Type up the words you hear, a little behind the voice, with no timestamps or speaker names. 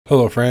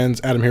Hello friends,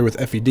 Adam here with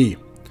FED.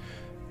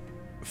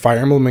 Fire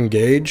Emblem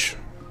Engage,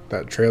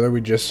 that trailer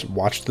we just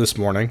watched this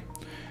morning,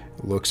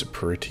 looks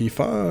pretty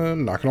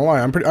fun, not gonna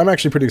lie. I'm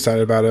actually pretty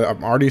excited about it.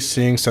 I'm already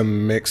seeing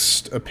some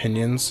mixed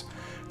opinions.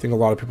 I think a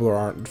lot of people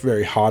aren't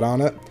very hot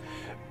on it,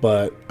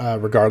 but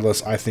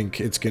regardless, I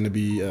think it's going to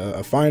be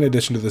a fine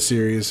addition to the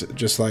series.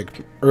 Just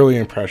like early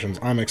impressions,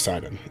 I'm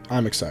excited.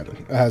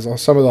 It has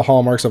some of the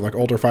hallmarks of like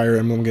older Fire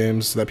Emblem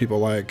games that people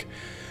like,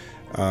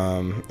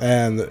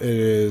 and it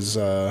is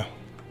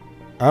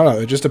I don't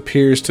know, it just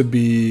appears like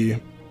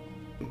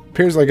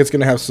it's going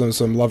to have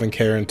some love and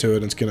care into it,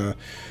 and it's going to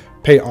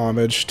pay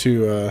homage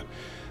to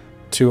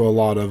a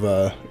lot of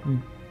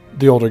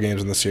the older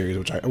games in the series,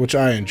 which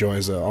I enjoy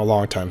as a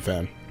longtime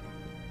fan.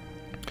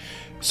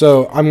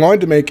 So I'm going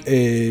to make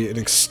an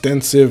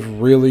extensive, I'm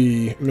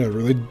going to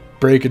really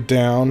break it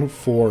down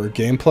for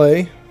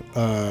gameplay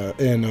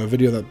in a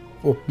video that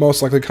will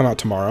most likely come out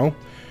tomorrow.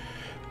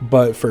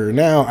 But for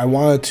now, I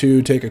wanted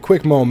to take a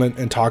quick moment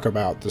and talk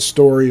about the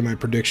story, my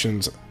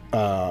predictions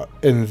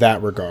in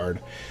that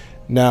regard.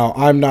 Now,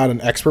 I'm not an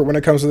expert when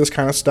it comes to this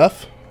kind of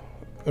stuff,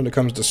 when it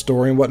comes to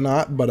story and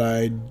whatnot, but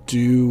I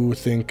do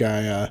think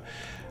I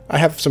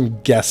have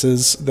some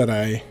guesses that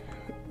I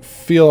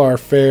feel are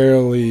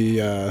fairly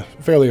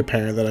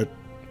apparent, that I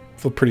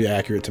feel pretty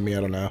accurate to me. I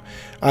don't know.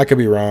 I could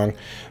be wrong,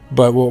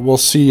 but we'll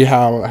see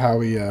how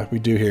we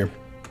do here.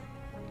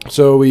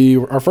 So we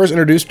are first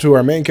introduced to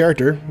our main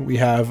character. We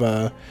have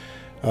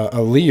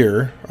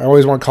Alir. I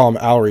always want to call him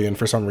Alrian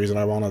for some reason.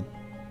 I want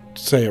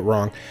to say it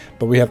wrong.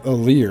 But we have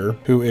Alir,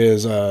 who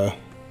is a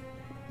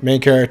main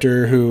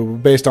character who,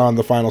 based on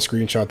the final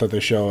screenshot that they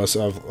show us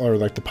of, or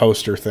like the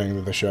poster thing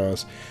that they show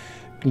us,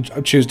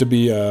 choose to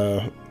be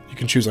you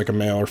can choose like a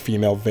male or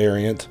female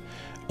variant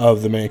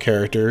of the main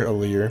character,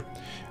 Alir.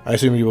 I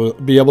assume you will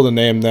be able to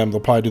name them. They'll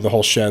probably do the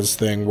whole Shez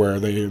thing where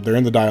they're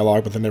in the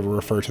dialogue, but they never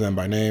refer to them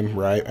by name,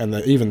 right? And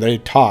even they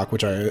talk,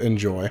 which I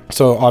enjoy.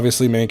 So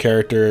obviously, main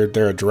character,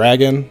 they're a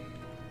dragon.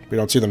 We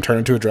don't see them turn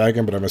into a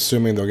dragon, but I'm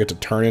assuming they'll get to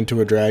turn into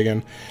a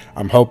dragon.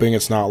 I'm hoping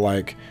it's not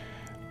like,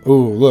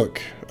 ooh,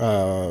 look,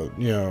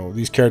 you know,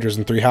 these characters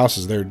in 3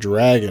 houses, they're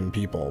dragon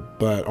people,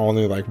 but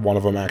only like one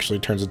of them actually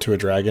turns into a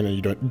dragon, and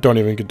you don't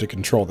even get to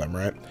control them,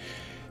 right?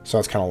 So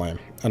that's kind of lame.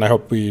 And I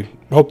hope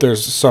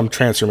there's some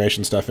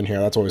transformation stuff in here.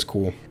 That's always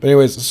cool. But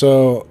anyways,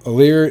 so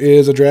Alir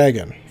is a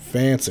dragon.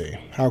 Fancy.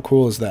 How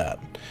cool is that?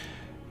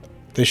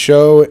 They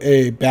show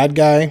a bad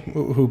guy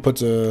who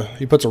puts a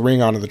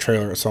ring onto the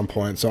trailer at some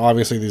point. So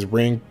obviously these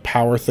ring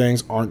power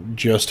things aren't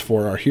just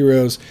for our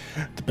heroes.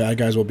 The bad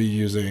guys will be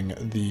using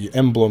the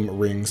emblem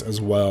rings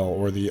as well,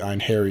 or the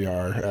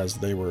Einherjar, as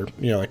they were,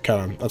 you know, like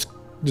kind of, that's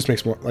just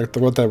makes more like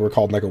what they were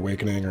called, like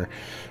Awakening, or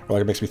like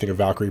it makes me think of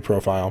Valkyrie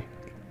profile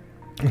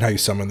and how you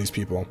summon these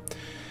people.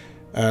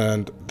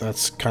 And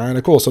that's kind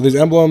of cool. So these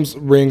emblems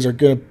rings are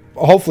going to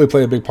hopefully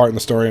play a big part in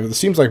the story, and it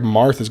seems like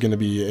Marth is going to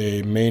be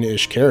a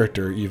main-ish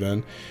character,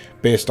 even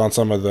based on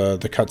some of the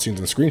cutscenes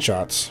and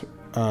screenshots.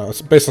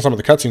 Based on some of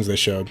the cutscenes they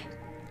showed,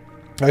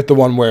 like the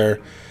one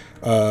where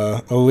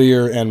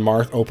Alir and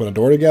Marth open a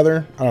door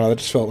together. I don't know, that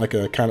just felt like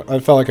a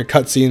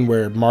cutscene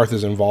where Marth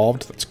is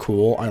involved. That's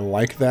cool. I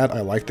like that.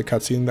 I like the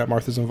cutscene that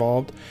Marth is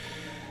involved.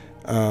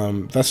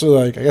 That's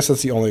like, I guess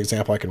that's the only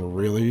example I can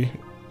really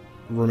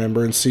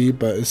remember and see,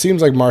 but it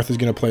seems like Marth is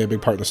going to play a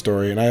big part in the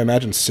story, and I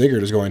imagine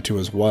Sigurd is going to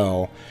as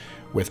well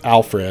with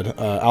Alfred.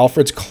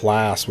 Alfred's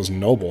class was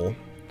noble,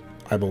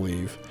 I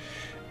believe,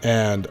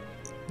 and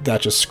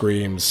that just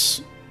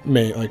screams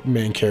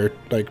main character,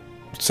 like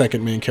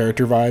second main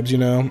character vibes, you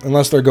know,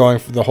 unless they're going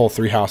for the whole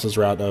 3 houses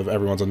route of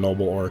everyone's a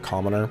noble or a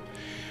commoner.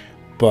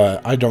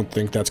 But I don't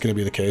think that's going to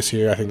be the case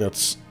here. I think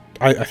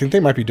I think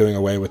they might be doing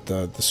away with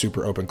the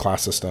super open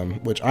class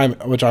system, which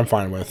I'm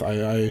fine with.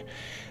 I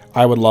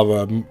would love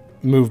a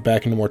move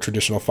back into more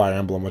traditional Fire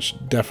Emblem, which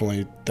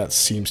definitely that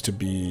seems to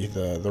be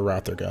the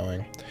route they're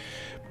going.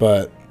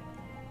 But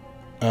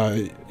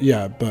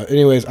yeah, but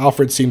anyways,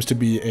 Alfred seems to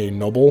be a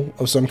noble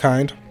of some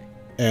kind,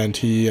 and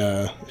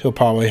he'll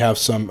probably have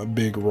some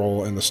big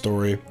role in the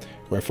story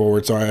going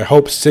forward. So I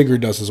hope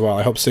Sigurd does as well.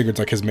 I hope Sigurd's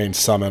like his main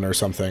summon or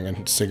something,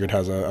 and Sigurd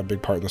has a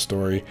big part in the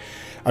story.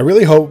 I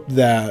really hope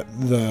that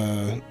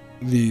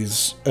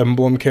these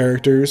emblem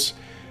characters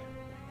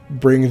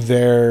bring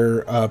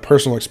their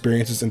personal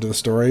experiences into the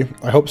story.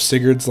 I hope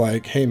Sigurd's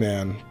like, hey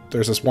man,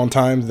 there's this one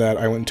time that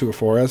I went into a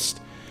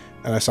forest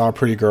and I saw a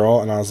pretty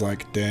girl, and I was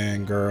like,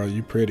 dang girl,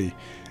 you pretty.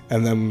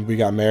 And then we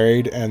got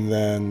married, and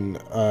then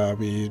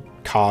we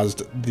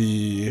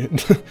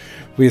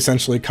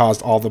essentially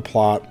caused all the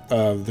plot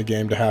of the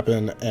game to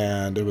happen,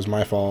 and it was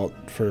my fault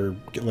for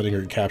letting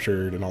her get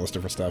captured and all this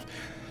different stuff.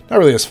 Not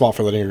really his fault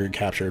for letting her get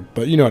captured,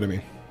 but you know what I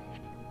mean.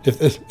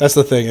 If that's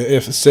the thing,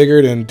 if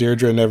Sigurd and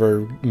Deirdre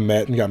never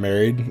met and got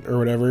married or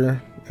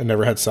whatever, and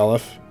never had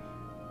Seliph,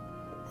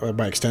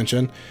 by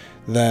extension,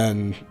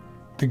 then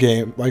the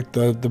game, like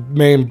the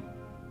main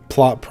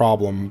plot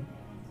problem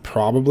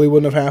probably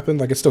wouldn't have happened.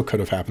 Like, it still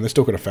could have happened. They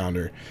still could have found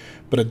her,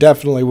 but it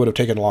definitely would have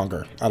taken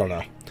longer. I don't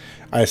know.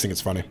 I just think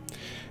it's funny.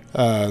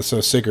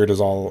 So Sigurd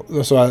is all.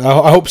 So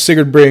I hope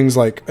Sigurd brings,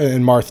 like,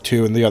 and Marth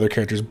too, and the other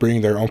characters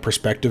bring their own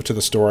perspective to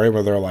the story,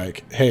 where they're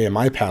like, "Hey, in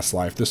my past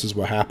life, this is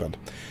what happened."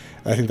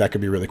 I think that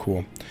could be really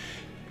cool.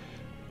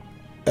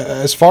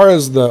 As far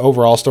as the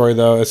overall story,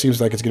 though, it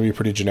seems like it's going to be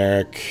pretty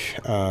generic.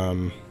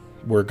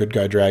 We're a good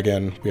guy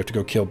dragon. We have to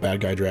go kill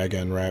bad guy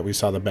dragon, right? We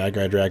saw the bad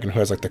guy dragon who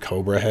has, like, the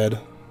cobra head,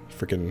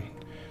 freaking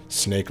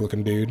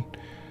snake-looking dude.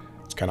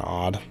 It's kind of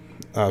odd.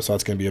 So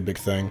that's going to be a big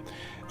thing.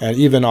 And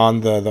even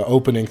on the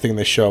opening thing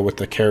they show with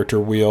the character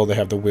wheel, they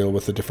have the wheel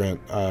with the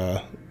different,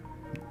 the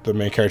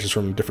main characters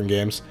from different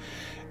games.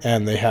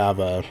 And they have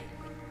the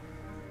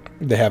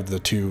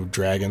two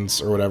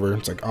dragons or whatever.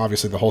 It's like,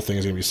 obviously the whole thing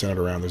is going to be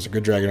centered around there's a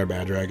good dragon or a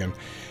bad dragon,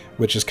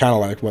 which is kind of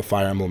like what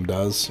Fire Emblem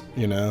does,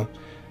 you know?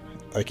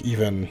 Like,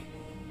 even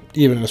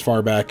as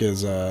far back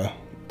as the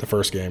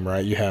first game,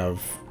 right? You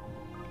have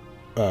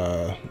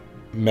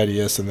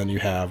Medius, and then you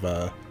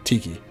have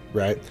Tiki,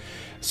 right?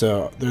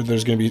 So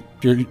there's going to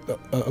be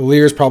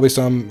Alir's probably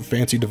some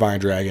fancy divine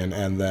dragon,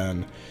 and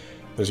then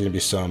there's going to be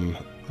some,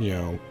 you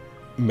know,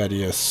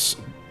 Medius,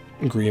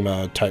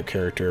 Grima type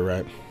character,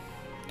 right?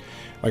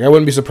 Like, I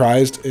wouldn't be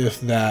surprised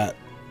if that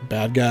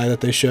bad guy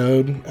that they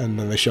showed, and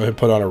then they show him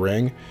put on a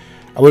ring.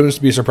 I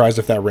wouldn't be surprised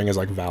if that ring is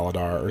like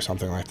Valadar or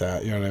something like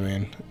that. You know what I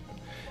mean?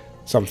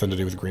 Something to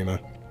do with Grima.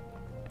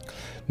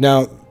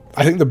 Now,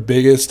 I think the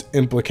biggest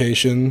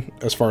implication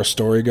as far as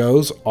story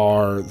goes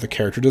are the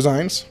character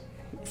designs.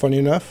 Funny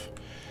enough,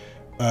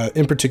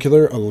 in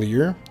particular,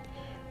 Alir.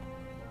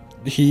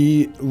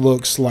 He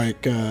looks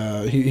like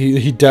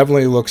he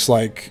definitely looks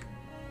like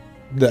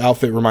the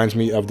outfit reminds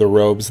me of the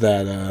robes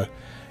that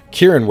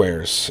Kieran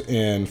wears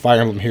in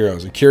Fire Emblem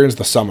Heroes. And Kieran's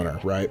the summoner,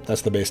 right?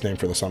 That's the base name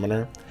for the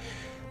summoner.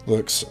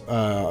 Looks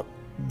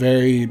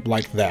very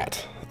like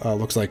that.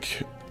 Looks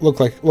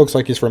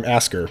like he's from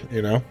Asker,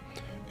 you know,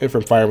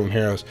 from Fire Emblem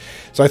Heroes.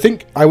 So I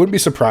think I wouldn't be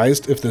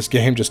surprised if this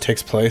game just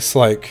takes place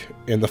like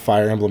in the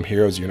Fire Emblem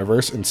Heroes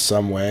universe in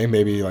some way,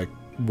 maybe like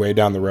way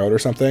down the road or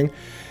something.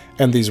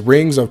 And these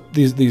rings of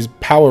these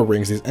power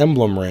rings, these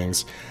emblem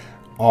rings,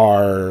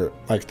 are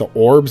like the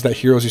orbs that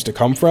heroes used to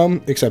come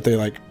from, except they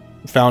like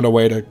found a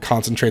way to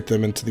concentrate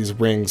them into these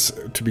rings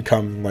to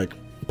become like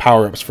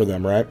power-ups for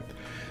them, right?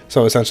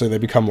 So essentially they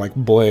become like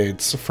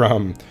blades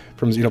from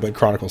Xenoblade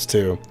Chronicles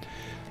 2.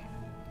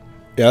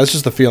 Yeah, that's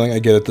just the feeling I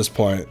get at this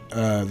point.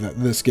 That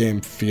this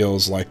game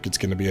feels like it's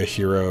going to be a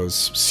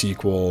Heroes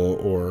sequel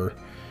or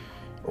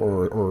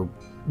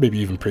maybe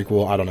even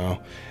prequel. I don't know,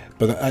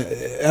 but I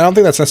don't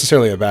think that's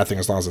necessarily a bad thing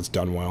as long as it's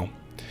done well.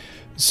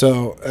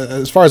 So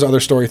as far as other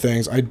story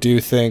things, I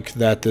do think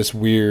that this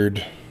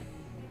weird,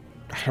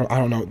 I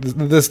don't know,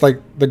 this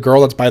like the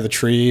girl that's by the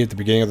tree at the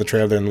beginning of the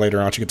trailer, and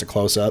later on she gets a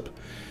close up.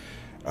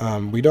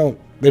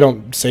 They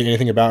don't say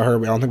anything about her.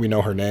 I don't think we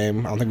know her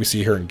name. I don't think we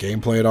see her in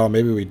gameplay at all.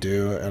 Maybe we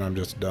do, and I'm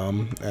just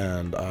dumb,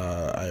 and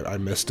I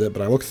missed it.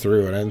 But I looked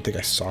through, and I didn't think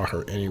I saw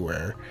her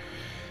anywhere.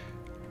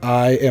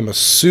 I am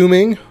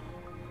assuming,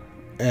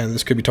 and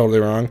this could be totally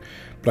wrong,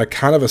 but I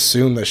kind of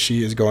assume that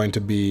she is going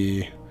to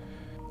be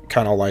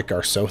kind of like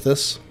our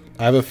Sothis.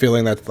 I have a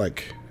feeling that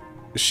like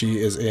she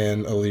is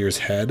in Alir's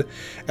head,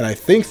 and I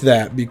think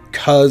that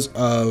because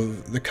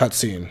of the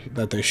cutscene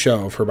that they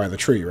show of her by the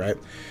tree, right?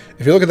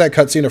 If you look at that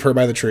cutscene of her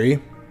by the tree,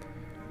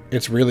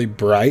 it's really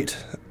bright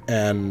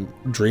and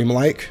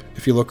dreamlike.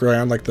 If you look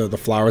around, like the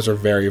flowers are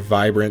very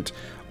vibrant.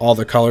 All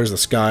the colors, the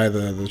sky,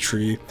 the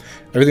tree,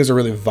 everything's a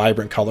really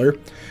vibrant color.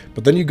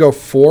 But then you go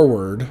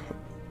forward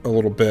a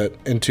little bit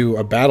into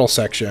a battle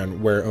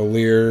section where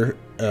Alir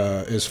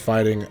is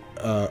fighting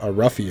a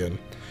ruffian.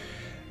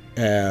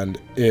 And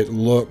it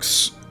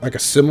looks like a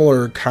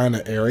similar kind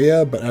of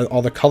area, but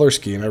all the color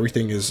scheme,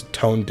 everything is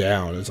toned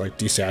down. It's like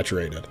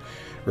desaturated,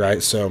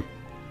 right? So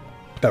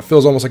that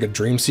feels almost like a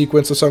dream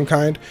sequence of some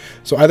kind.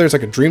 So either it's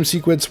like a dream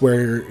sequence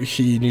where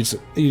he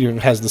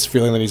has this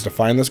feeling that he needs to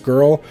find this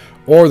girl,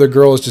 or the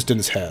girl is just in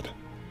his head.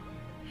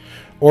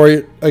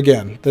 Or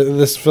again,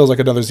 this feels like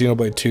another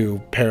Xenoblade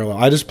 2 parallel.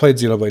 I just played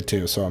Xenoblade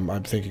 2, so I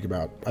think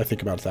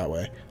about it that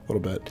way a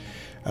little bit.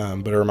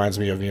 But it reminds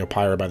me of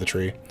Pyra by the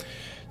tree.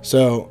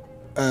 So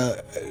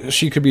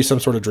she could be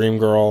some sort of dream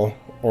girl,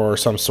 or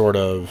some sort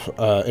of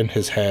in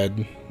his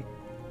head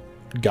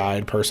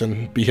guide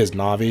person, be his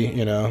Navi,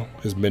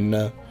 his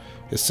Midna,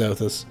 his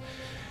Sothis.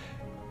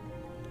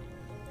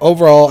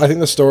 Overall, I think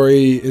the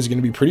story is going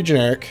to be pretty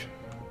generic.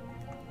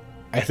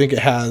 I think it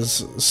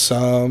has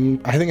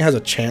a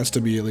chance to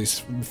be at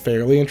least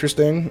fairly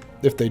interesting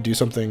if they do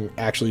something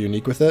actually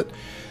unique with it.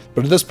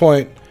 But at this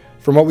point,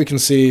 from what we can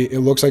see,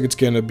 it looks like it's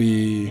going to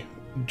be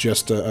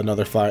just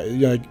another fire.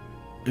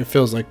 It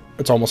feels like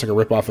it's almost like a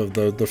ripoff of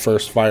the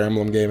first Fire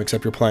Emblem game,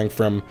 except you're playing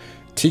from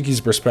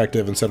Tiki's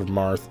perspective instead of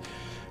Marth.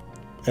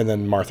 And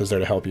then Martha's there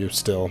to help you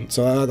still.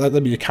 So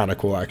that'd be kind of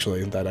cool,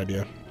 actually, that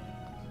idea.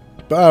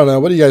 But I don't know.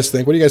 What do you guys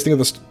think? What do you guys think of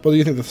this? What do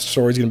you think the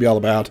story's going to be all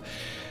about?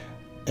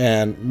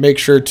 And make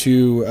sure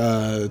to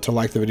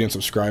like the video and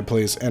subscribe,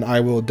 please. And I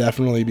will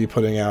definitely be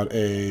putting out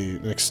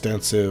an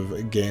extensive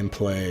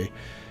gameplay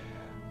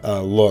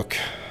look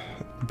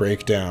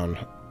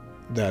breakdown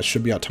that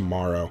should be out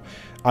tomorrow.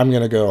 I'm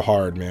going to go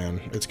hard, man.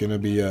 It's going to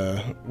be,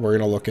 we're going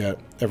to look at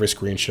every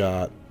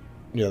screenshot,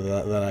 you know,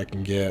 that I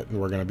can get,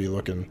 and we're going to be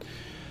looking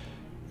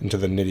into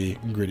the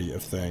nitty gritty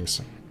of things.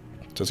 So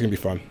it's going to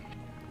be fun.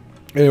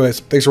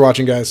 Anyways, thanks for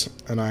watching, guys,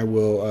 and I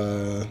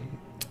will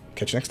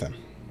catch you next time.